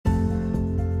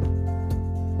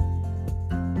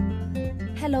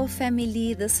Hello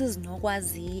family, this is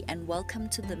Nogwazi and welcome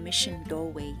to the Mission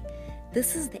Doorway.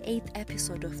 This is the 8th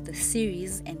episode of the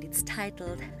series and it's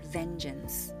titled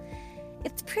Vengeance.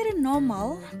 It's pretty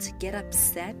normal to get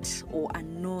upset or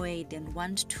annoyed and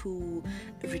want to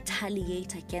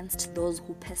retaliate against those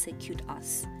who persecute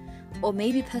us. Or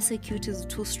maybe persecute is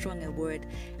too strong a word.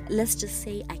 Let's just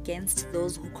say against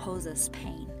those who cause us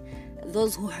pain.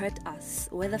 Those who hurt us,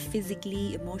 whether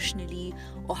physically, emotionally,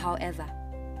 or however.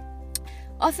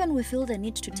 Often we feel the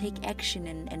need to take action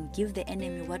and give the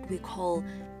enemy what we call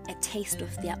a taste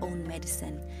of their own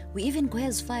medicine. We even go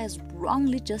as far as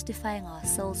wrongly justifying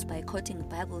ourselves by quoting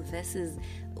Bible verses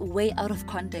way out of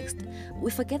context. We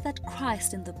forget that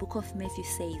Christ in the book of Matthew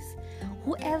says,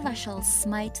 "Whoever shall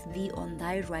smite thee on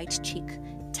thy right cheek,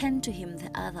 turn to him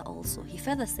the other also." He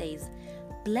further says,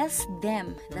 "Bless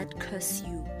them that curse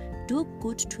you. Do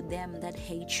good to them that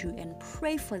hate you, and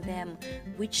pray for them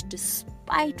which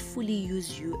despitefully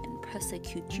use you and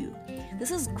persecute you." This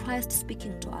is Christ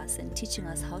speaking to us and teaching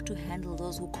us how to handle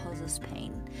those who cause us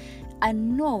pain. I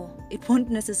know it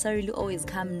won't necessarily always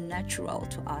come natural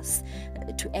to us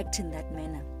to act in that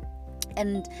manner.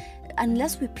 And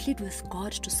unless we plead with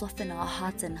God to soften our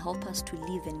hearts and help us to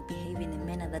live and behave in a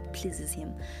manner that pleases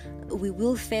Him, we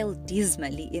will fail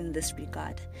dismally in this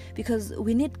regard. Because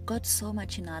we need God so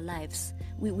much in our lives.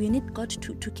 We need God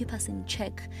to keep us in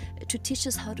check, to teach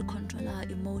us how to control our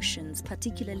emotions,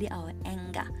 particularly our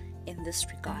anger in this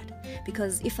regard.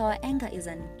 Because if our anger is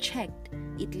unchecked,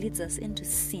 it leads us into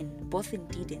sin, both in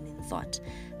deed and in thought.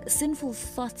 Sinful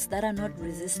thoughts that are not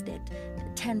resisted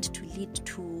tend to lead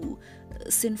to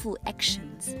sinful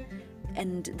actions,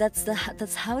 and that's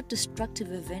how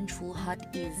destructive a vengeful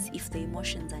heart is if the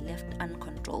emotions are left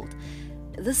uncontrolled.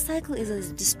 This cycle is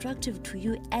as destructive to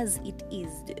you as it is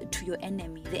to your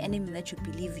enemy, the enemy that you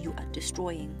believe you are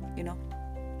destroying,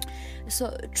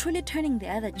 So truly turning the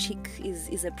other cheek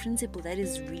is a principle that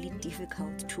is really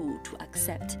difficult to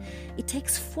accept. It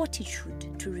takes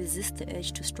fortitude to resist the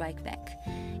urge to strike back.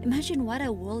 Imagine what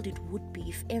a world it would be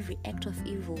if every act of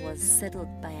evil was settled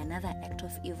by another act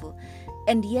of evil.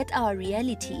 And yet our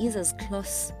reality is as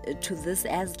close to this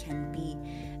as can be.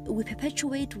 We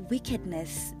perpetuate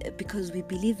wickedness because we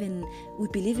believe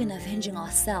in avenging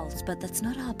ourselves, but that's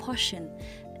not our portion.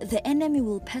 The enemy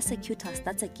will persecute us,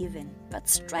 that's a given, but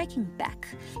striking back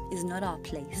is not our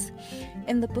place.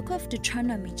 In the book of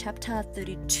Deuteronomy chapter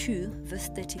 32 verse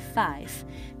 35,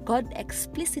 God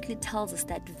explicitly tells us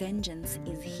that vengeance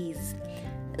is His.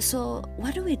 So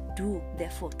what do we do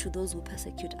therefore to those who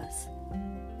persecute us?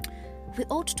 We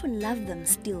ought to love them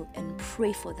still and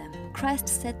pray for them. Christ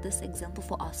set this example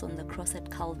for us on the cross at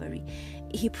Calvary.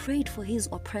 He prayed for His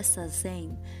oppressors,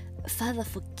 saying, "Father,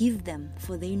 forgive them,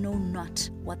 for they know not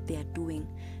what they are doing."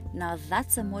 Now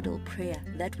that's a model prayer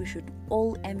that we should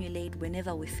all emulate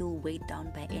whenever we feel weighed down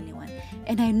by anyone.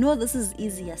 And I know this is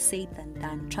easier said than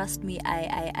done. Trust me,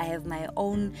 I have my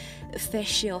own fair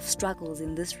share of struggles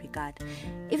in this regard.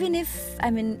 Even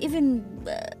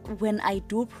when I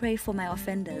do pray for my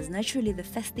offenders, naturally the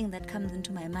first thing that comes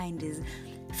into my mind is,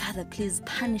 "Father, please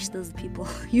punish those people,"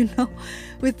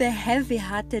 with a heavy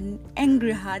heart, an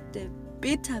angry heart, a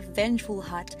bitter, vengeful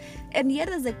heart. And yet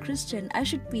as a Christian, I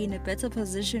should be in a better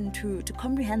position to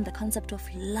comprehend the concept of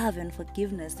love and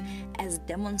forgiveness as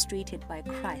demonstrated by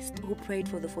Christ, who prayed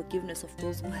for the forgiveness of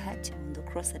those who hurt Him on the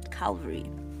cross at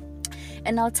Calvary.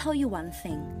 And I'll tell you one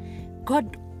thing,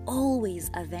 God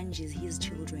always avenges His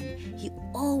children. He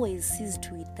always sees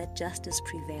to it that justice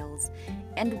prevails.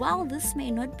 And while this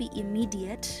may not be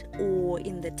immediate or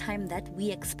in the time that we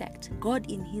expect,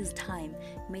 God in His time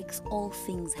makes all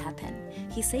things happen.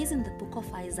 He says in the book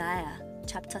of Isaiah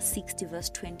chapter 60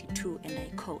 verse 22, and I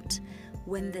quote,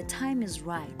 "When the time is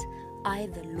right, I,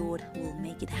 the Lord, will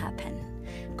make it happen."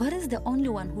 God is the only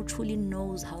one who truly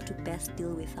knows how to best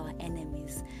deal with our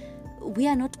enemies. We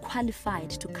are not qualified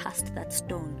to cast that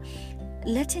stone.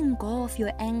 Letting go of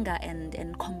your anger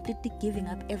and completely giving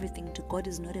up everything to God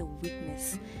is not a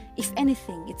weakness. If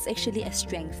anything, it's actually a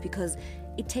strength, because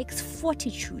it takes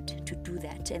fortitude to do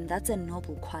that, and that's a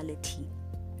noble quality.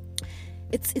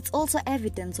 It's also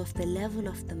evidence of the level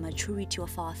of the maturity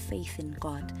of our faith in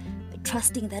God,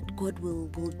 trusting that God will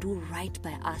do right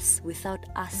by us without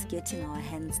us getting our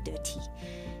hands dirty.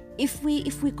 If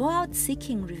we go out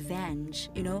seeking revenge,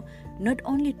 not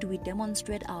only do we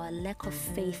demonstrate our lack of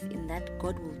faith in that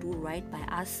God will do right by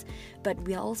us, but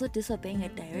we are also disobeying a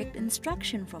direct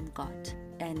instruction from God.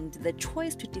 And the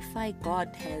choice to defy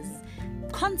God has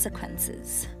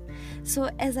consequences. So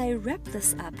as I wrap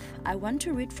this up, I want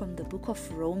to read from the book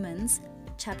of Romans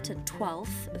chapter 12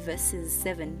 verses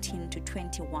 17 to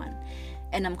 21,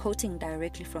 and I'm quoting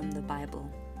directly from the Bible.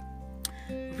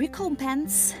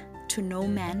 Recompense to no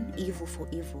man evil for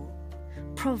evil.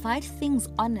 Provide things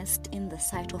honest in the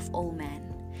sight of all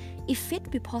men. If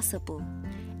it be possible,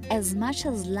 as much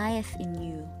as lieth in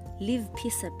you, live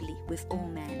peaceably with all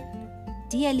men.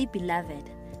 Dearly beloved,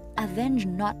 avenge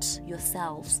not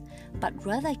yourselves, but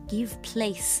rather give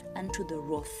place unto the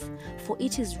wrath. For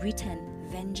it is written,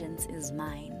 Vengeance is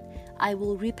mine, I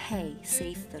will repay,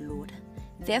 saith the Lord.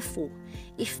 Therefore,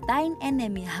 if thine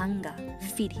enemy hunger,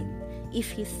 feed him.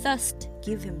 If he thirst,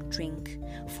 give him drink.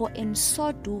 For in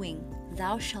so doing,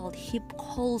 thou shalt heap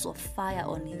coals of fire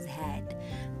on his head.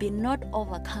 Be not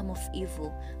overcome of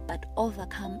evil, but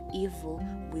overcome evil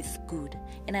with good.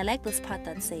 And I like this part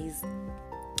that says,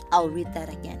 I'll read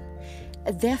that again.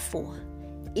 Therefore,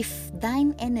 if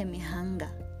thine enemy hunger,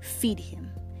 feed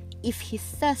him. If he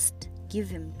thirst, give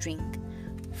him drink.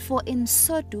 For in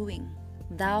so doing,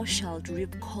 thou shalt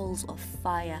reap coals of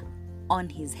fire on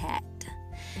his head.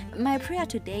 My prayer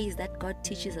today is that God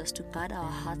teaches us to guard our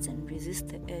hearts and resist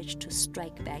the urge to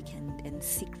strike back and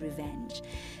seek revenge.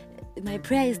 My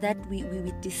prayer is that we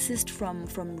desist from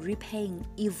repaying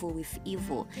evil with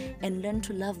evil and learn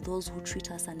to love those who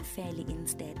treat us unfairly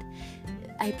instead.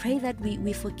 I pray that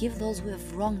we forgive those who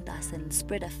have wronged us and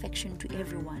spread affection to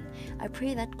everyone. I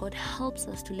pray that God helps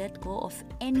us to let go of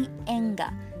any anger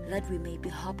that we may be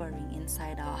harboring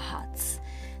inside our hearts.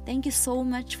 Thank you so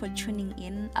much for tuning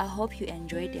in. I hope you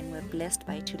enjoyed and were blessed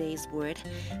by today's word.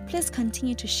 Please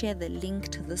continue to share the link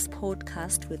to this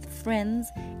podcast with friends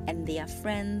and their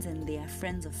friends and their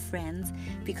friends of friends,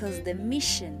 because the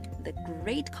mission, the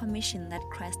great commission that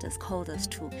Christ has called us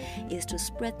to, is to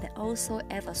spread the also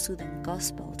ever soothing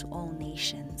gospel to all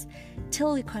nations.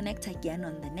 Till we connect again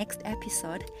on the next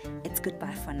episode, it's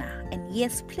goodbye for now. And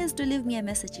yes, please do leave me a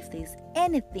message if there's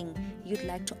anything you'd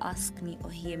like to ask me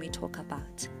or hear me talk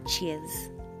about.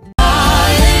 Cheers.